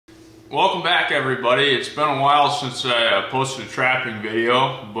Welcome back, everybody. It's been a while since I posted a trapping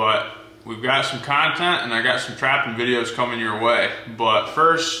video, but we've got some content and I got some trapping videos coming your way. But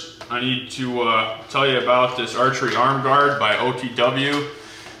first, I need to tell you about this archery arm guard by OTW.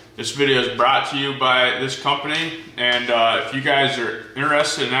 This video is brought to you by this company, and if you guys are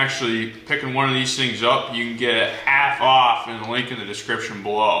interested in actually picking one of these things up, you can get it half off in the link in the description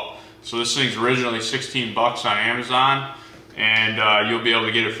below. So this thing's originally 16 bucks on Amazon, and you'll be able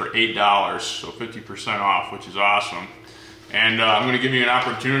to get it for $8, so 50% off, which is awesome. And I'm going to give you an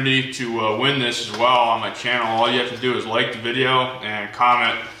opportunity to win this as well on my channel. All you have to do is like the video and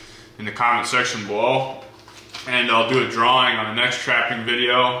comment in the comment section below, and I'll do a drawing on the next trapping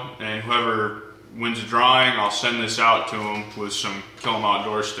video, and whoever wins the drawing, I'll send this out to them with some Kill 'em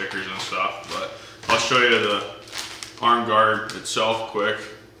Outdoor stickers and stuff. But I'll show you the arm guard itself quick.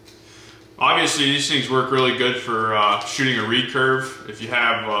 Obviously, these things work really good for shooting a recurve. If you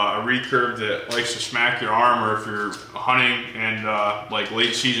have a recurve that likes to smack your arm, or if you're hunting and like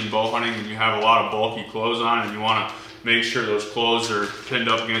late season bow hunting and you have a lot of bulky clothes on and you want to make sure those clothes are pinned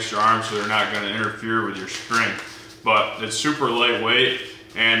up against your arm so they're not going to interfere with your strength. But it's super lightweight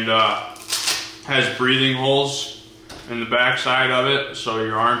and has breathing holes in the back side of it so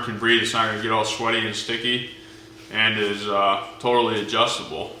your arm can breathe. It's not going to get all sweaty and sticky, and is totally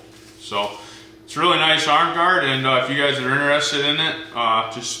adjustable. So it's a really nice arm guard, and if you guys are interested in it,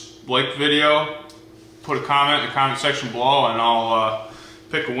 just like the video, put a comment in the comment section below, and I'll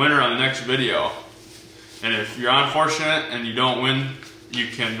pick a winner on the next video. And if you're unfortunate and you don't win, you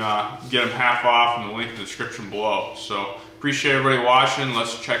can get them half off in the link in the description below. So appreciate everybody watching.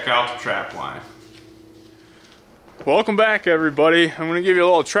 Let's check out the trap line. Welcome back, everybody. I'm going to give you a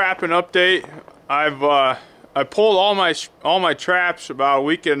little trapping update. I pulled all my traps about a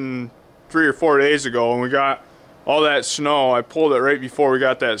week and 3 or 4 days ago, and we got all that snow. I pulled it right before we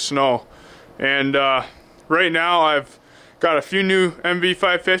got that snow, and right now I've got a few new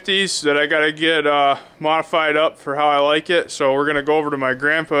MV550s that I gotta get modified up for how I like it. So we're gonna go over to my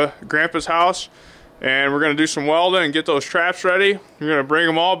grandpa's house, and we're gonna do some welding and get those traps ready. We're gonna bring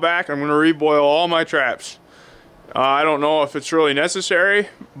them all back. I'm gonna reboil all my traps. I don't know if it's really necessary,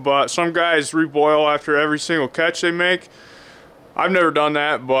 but some guys reboil after every single catch they make. I've never done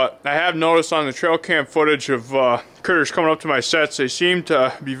that, but I have noticed on the trail cam footage of critters coming up to my sets, they seem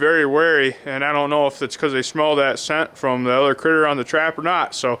to be very wary, and I don't know if it's because they smell that scent from the other critter on the trap or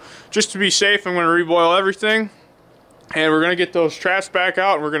not. So just to be safe, I'm going to reboil everything, and we're going to get those traps back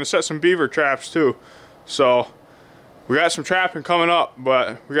out, and we're going to set some beaver traps too. So we got some trapping coming up,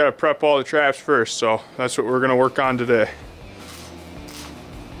 but we got to prep all the traps first, so that's what we're going to work on today.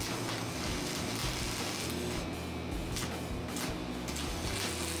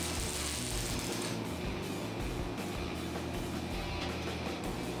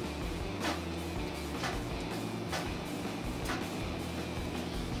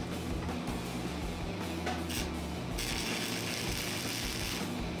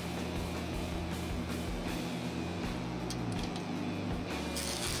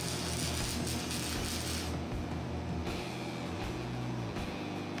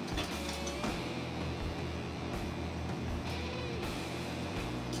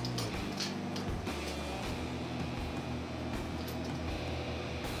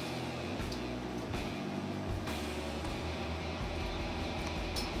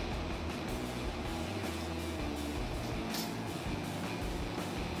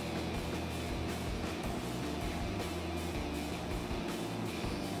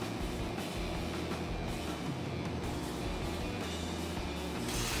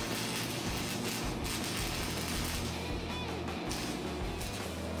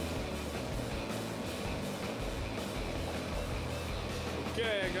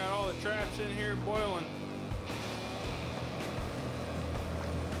 Okay, I got all the traps in here boiling.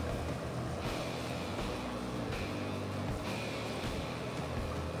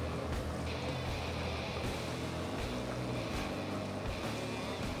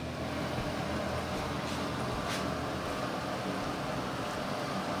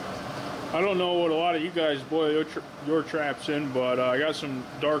 I don't know what a lot of you guys boil your traps in, but I got some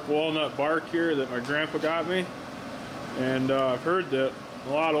dark walnut bark here that my grandpa got me. And I've heard that a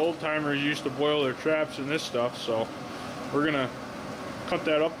lot of old timers used to boil their traps in this stuff, so we're gonna cut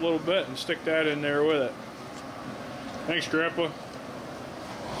that up a little bit and stick that in there with it. Thanks, Grandpa.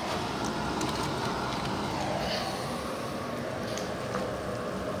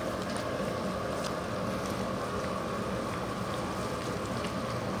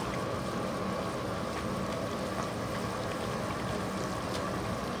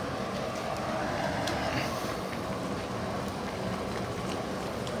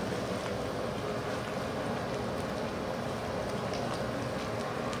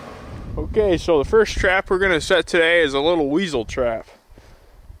 Okay, so the first trap we're gonna set today is a little weasel trap.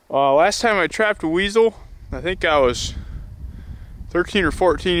 Last time I trapped a weasel, I think I was 13 or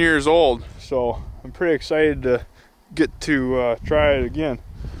 14 years old, so I'm pretty excited to get to try it again.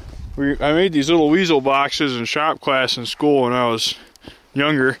 I made these little weasel boxes in shop class in school when I was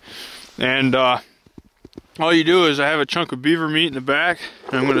younger, and all you do is I have a chunk of beaver meat in the back,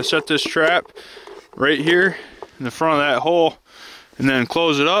 and I'm gonna set this trap right here in the front of that hole, and then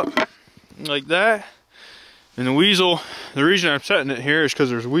close it up like that. And the weasel, the reason I'm setting it here is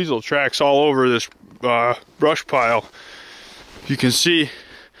because there's weasel tracks all over this brush pile. You can see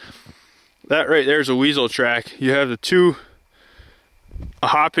that right there's a weasel track. You have a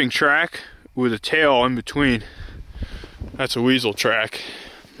hopping track with a tail in between. That's a weasel track.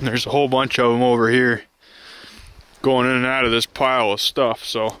 And there's a whole bunch of them over here going in and out of this pile of stuff.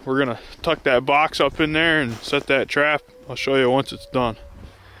 So we're gonna tuck that box up in there and set that trap. I'll show you once it's done.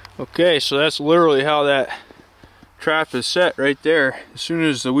 Okay, so that's literally how that trap is set right there. As soon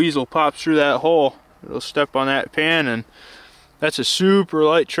as the weasel pops through that hole, it'll step on that pan, and that's a super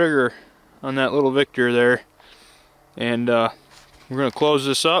light trigger on that little Victor there. And we're gonna close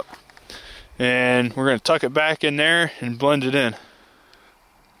this up, and we're gonna tuck it back in there and blend it in.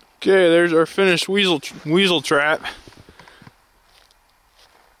 Okay, there's our finished weasel trap.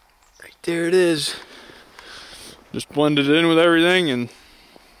 Right there it is. Just blend it in with everything, and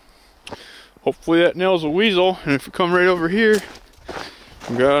hopefully that nails a weasel. And if you come right over here,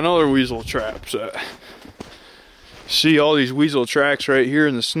 we got another weasel trap set. See all these weasel tracks right here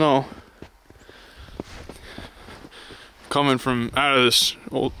in the snow, coming from out of this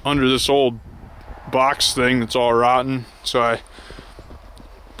under this old box thing that's all rotten. So I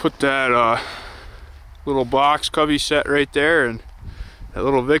put that little box cubby set right there, and that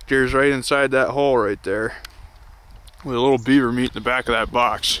little Victor's right inside that hole right there, with a little beaver meat in the back of that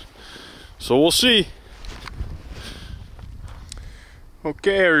box. So we'll see.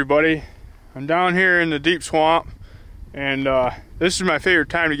 Okay, everybody, I'm down here in the deep swamp, and this is my favorite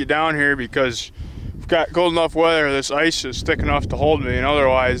time to get down here because we've got cold enough weather. This ice is thick enough to hold me, and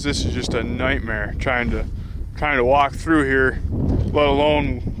otherwise this is just a nightmare trying to walk through here, let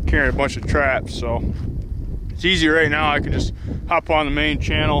alone carrying a bunch of traps. So it's easy right now. I can just hop on the main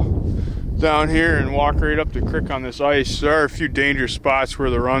channel down here and walk right up the creek on this ice. There are a few dangerous spots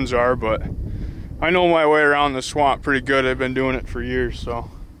where the runs are, but I know my way around the swamp pretty good. I've been doing it for years. So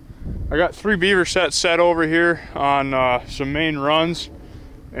I got 3 beaver sets set over here on some main runs,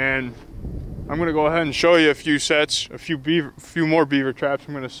 and I'm gonna go ahead and show you a few sets, a few more beaver traps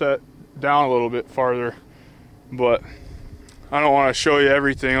I'm gonna set down a little bit farther, but I don't want to show you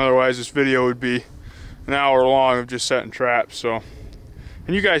everything, otherwise this video would be an hour long of just setting traps. So,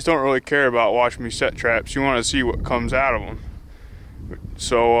 and you guys don't really care about watching me set traps. You want to see what comes out of them.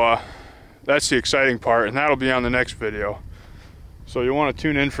 So that's the exciting part, and that'll be on the next video. So you'll want to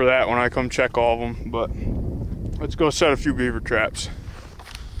tune in for that when I come check all of them. But let's go set a few beaver traps.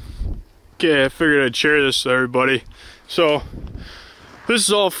 Okay, I figured I'd share this with everybody. So this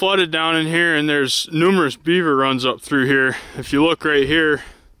is all flooded down in here, and there's numerous beaver runs up through here. If you look right here,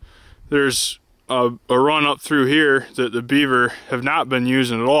 there's a run up through here that the beaver have not been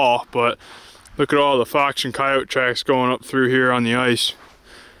using at all, but look at all the fox and coyote tracks going up through here on the ice.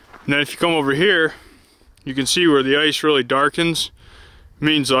 And then if you come over here, you can see where the ice really darkens. It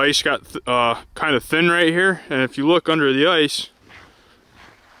means the ice got kind of thin right here. And if you look under the ice,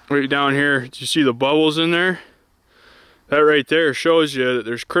 right down here, do you see the bubbles in there? That right there shows you that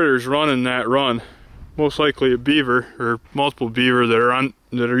there's critters running that run. Most likely a beaver or multiple beaver that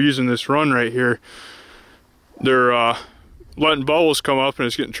are using this run right here. They're letting bubbles come up, and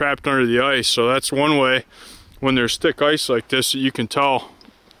it's getting trapped under the ice. So that's one way, when there's thick ice like this, that you can tell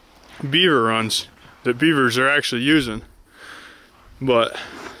beaver runs that beavers are actually using. But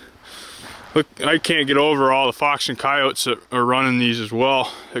look, I can't get over all the fox and coyotes that are running these as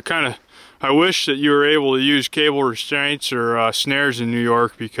well. I wish that you were able to use cable restraints or snares in New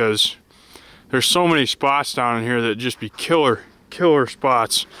York, because there's so many spots down in here that just be killer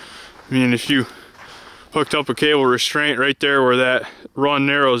spots. I mean, if you hooked up a cable restraint right there where that run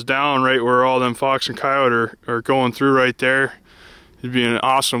narrows down, right where all them fox and coyote are going through right there, it'd be an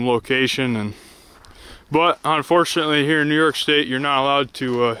awesome location. But unfortunately here in New York State, you're not allowed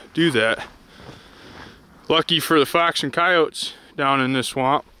to do that. Lucky for the fox and coyotes down in this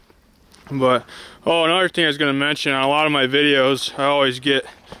swamp. But another thing I was going to mention, on a lot of my videos I always get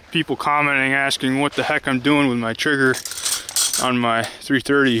people commenting, asking what the heck I'm doing with my trigger on my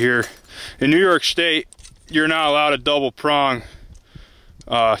 330 here. In New York State, you're not allowed a double prong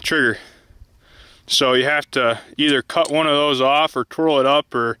trigger. So you have to either cut one of those off or twirl it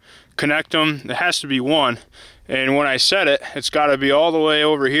up or connect them. It has to be one. And when I set it, it's got to be all the way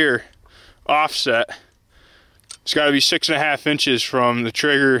over here, offset. It's got to be 6.5 inches from the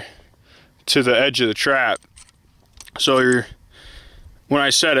trigger to the edge of the trap. So when I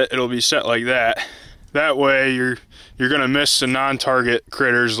set it, it'll be set like that. That way you're gonna miss the non-target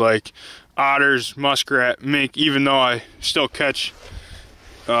critters like otters, muskrat, mink, even though I still catch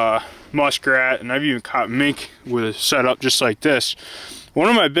muskrat, and I've even caught mink with a setup just like this. One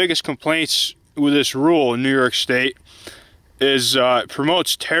of my biggest complaints with this rule in New York State is it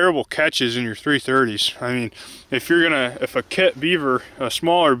promotes terrible catches in your 330s. I mean, if a kit beaver, a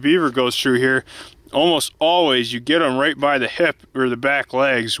smaller beaver goes through here, almost always you get them right by the hip or the back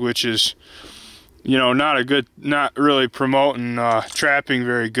legs, which is, you know, not really promoting trapping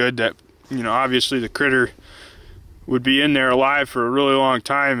very good. That, you know, obviously the critter would be in there alive for a really long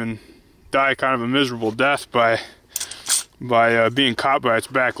time and die kind of a miserable death by being caught by its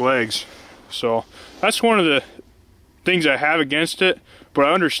back legs. So that's one of the things I have against it, but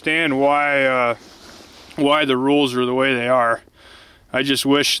I understand why the rules are the way they are. I just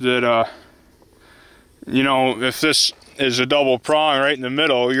wish that you know, if this is a double prong right in the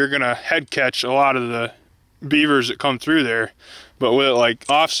middle, you're gonna head catch a lot of the beavers that come through there. But with it like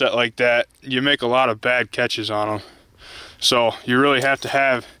offset like that, you make a lot of bad catches on them. So you really have to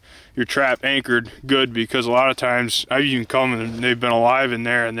have your trap anchored good, because a lot of times I've even come and they've been alive in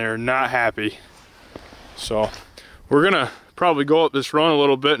there and they're not happy. So we're gonna probably go up this run a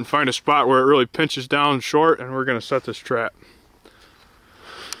little bit and find a spot where it really pinches down short, and we're gonna set this trap.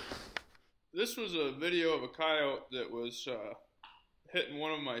 This was a video of a coyote that was hitting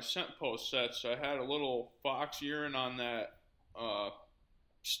one of my scent post sets. I had a little fox urine on that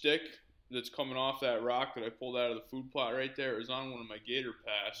stick that's coming off that rock that I pulled out of the food plot right there. It was on one of my gator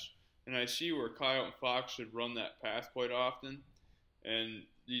paths, and I see where coyote and fox should run that path quite often, and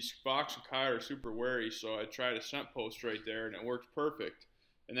these fox and coyote are super wary, so I tried a scent post right there and it worked perfect.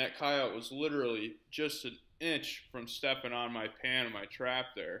 And that coyote was literally just an inch from stepping on my pan of my trap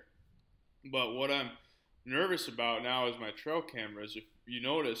there. But what I'm nervous about now is my trail cameras. If you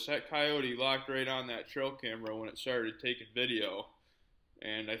notice, that coyote locked right on that trail camera when it started taking video,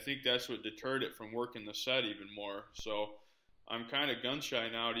 and I think that's what deterred it from working the set even more. So I'm kind of gun shy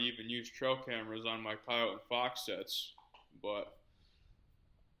now to even use trail cameras on my coyote and fox sets. But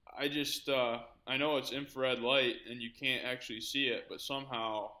I just I know it's infrared light and you can't actually see it, but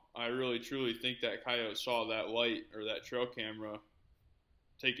somehow I really truly think that coyote saw that light or that trail camera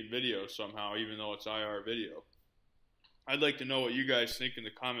taking video somehow, even though it's IR video. I'd like to know what you guys think in the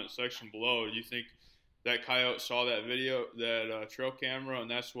comment section below. Do you think that coyote saw that video, that trail camera,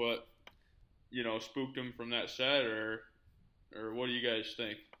 and that's what, you know, spooked him from that set, or what do you guys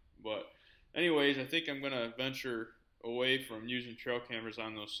think? But anyways, I think I'm gonna venture away from using trail cameras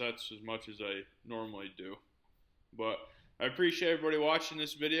on those sets as much as I normally do. But I appreciate everybody watching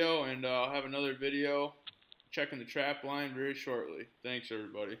this video, and I'll have another video checking the trap line very shortly. Thanks,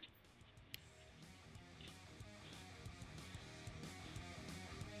 everybody.